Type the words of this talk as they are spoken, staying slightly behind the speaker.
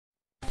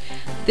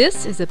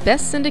This is a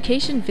Best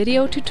Syndication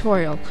video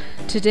tutorial.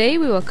 Today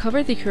we will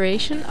cover the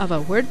creation of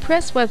a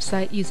WordPress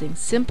website using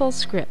simple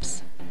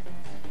scripts.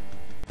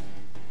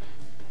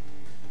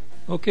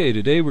 Okay,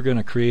 today we're going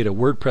to create a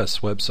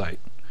WordPress website,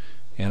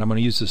 and I'm going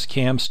to use this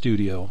Cam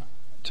Studio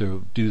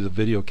to do the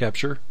video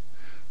capture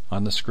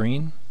on the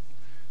screen.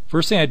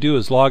 First thing I do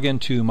is log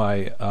into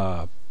my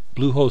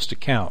Bluehost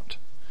account.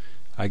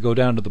 I go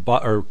down to the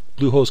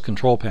Bluehost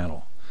control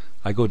panel.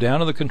 I go down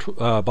to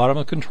the bottom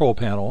of the control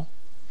panel,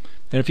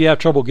 and if you have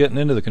trouble getting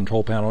into the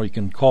control panel, you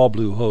can call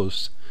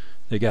Bluehost.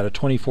 They got a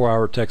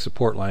 24-hour tech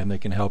support line. They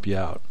can help you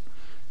out.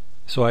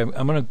 So I'm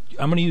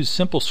gonna use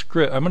simple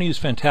script. I'm gonna use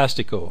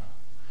Fantastico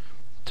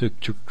to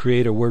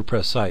create a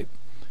WordPress site.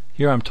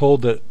 Here I'm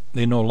told that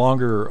they no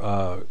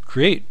longer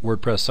create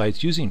WordPress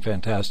sites using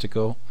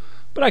Fantastico,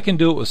 but I can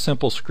do it with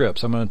simple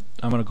scripts. I'm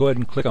gonna go ahead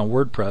and click on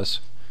WordPress,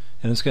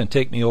 and it's going to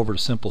take me over to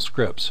simple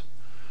scripts.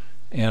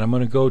 And I'm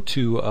going to go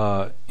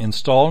to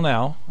install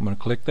now. I'm going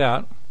to click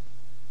that.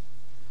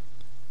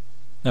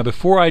 Now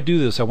before I do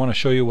this, I want to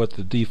show you what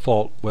the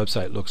default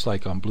website looks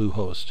like on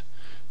Bluehost.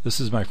 This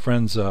is my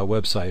friend's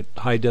website,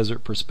 High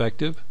Desert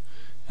Perspective.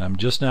 I'm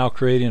just now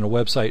creating a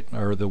website,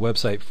 or the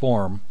website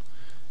form.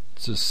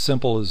 It's as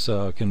simple as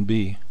can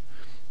be.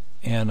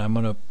 And I'm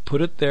going to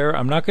put it there.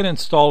 I'm not going to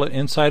install it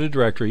inside a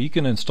directory. You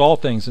can install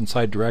things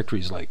inside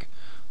directories like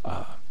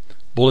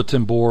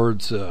bulletin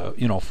boards,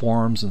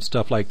 forums and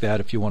stuff like that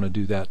if you want to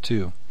do that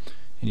too.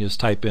 And you just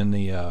type in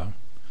the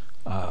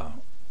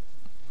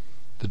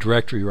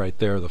directory right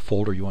there, the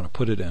folder you want to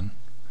put it in.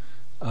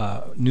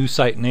 New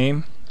site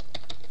name,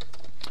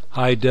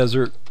 High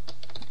Desert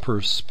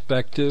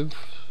Perspective.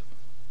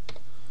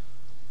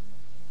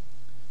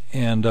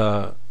 And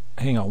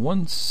hang on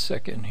one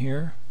second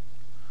here.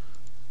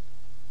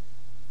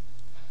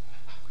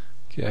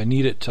 Okay, I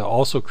need it to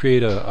also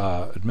create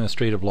a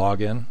administrative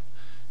login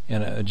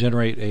and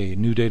generate a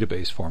new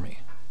database for me.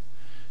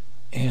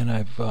 And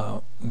I'm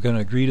going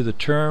to agree to the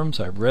terms.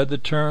 I've read the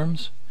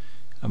terms.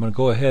 I'm going to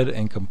go ahead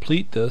and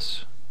complete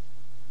this.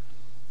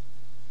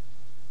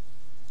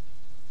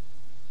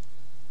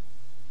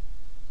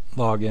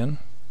 Login.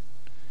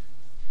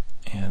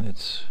 And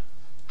it's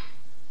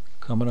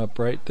coming up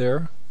right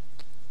there.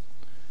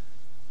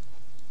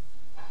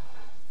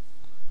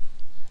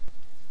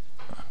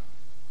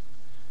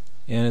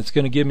 And it's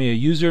going to give me a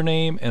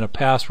username and a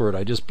password.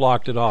 I just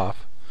blocked it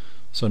off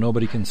so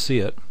nobody can see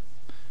it.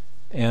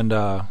 And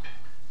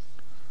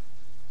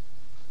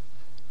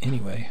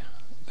anyway,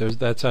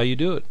 that's how you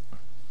do it.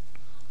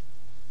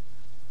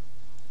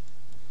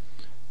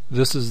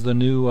 This is the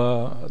new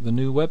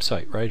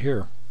website right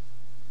here.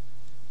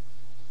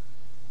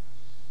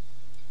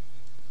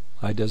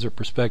 High Desert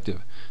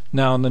Perspective.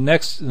 Now in the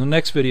next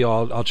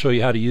video I'll show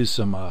you how to use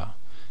some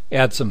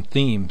add some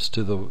themes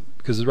to the,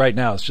 because right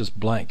now it's just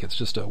blank. It's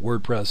just a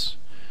WordPress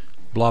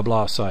blah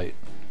blah site.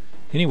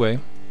 Anyway,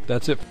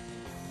 that's it.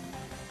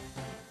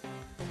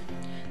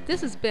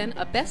 This has been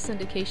a Best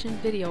Syndication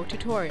video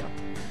tutorial.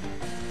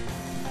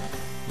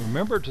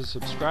 Remember to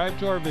subscribe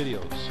to our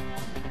videos.